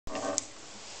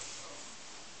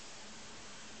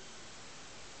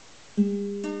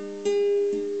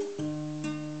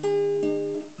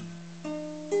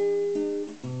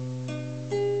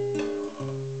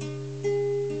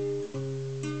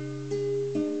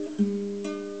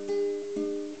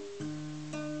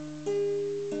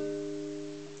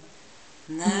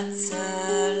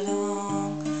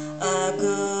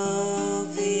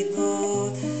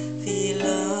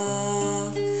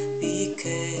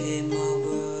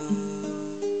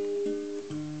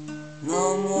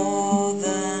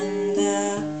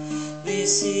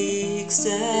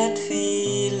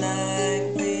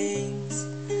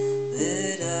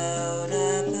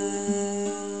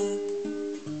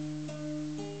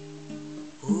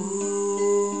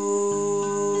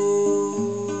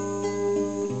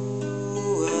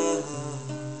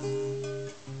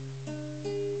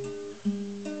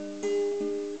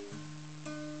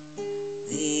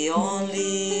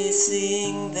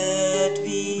that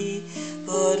we,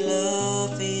 but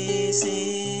love is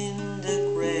in the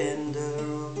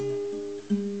grandeur.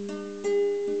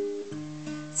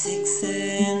 6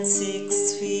 and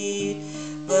 6 feet,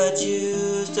 but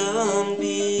you don't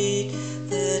beat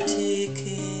the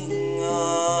ticking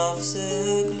of the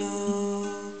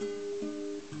clock.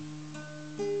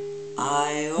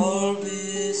 I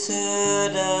always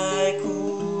heard I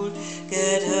could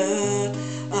get hurt.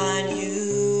 I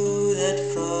knew that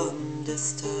from the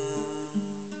start.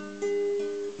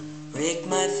 Break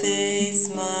my face,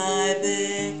 my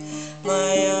back,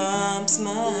 my arms,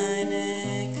 my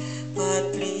neck, but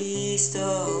please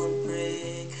don't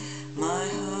break my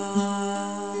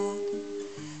heart.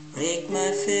 Break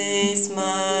my face,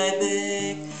 my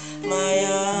back, my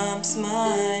arms,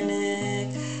 my neck,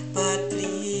 but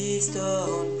please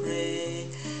don't break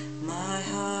my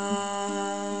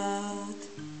heart.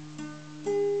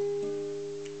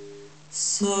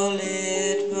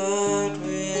 Solid word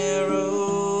we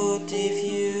wrote, if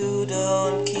you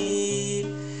don't keep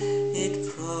it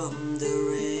from the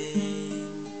rain.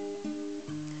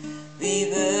 We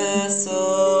were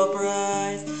so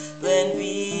bright when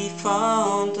we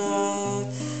found out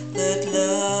that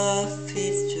love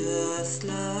is just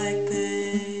like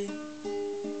pain.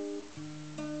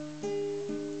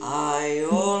 I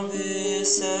always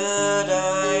said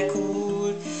I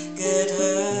could get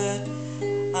hurt.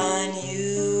 I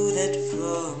knew that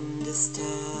from the start.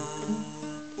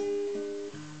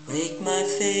 Break my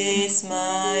face,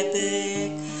 my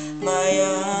back, my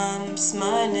arms,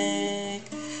 my neck,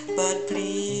 but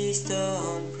please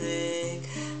don't break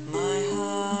my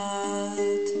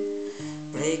heart.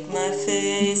 Break my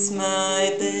face,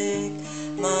 my back,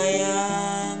 my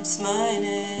arms, my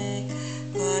neck,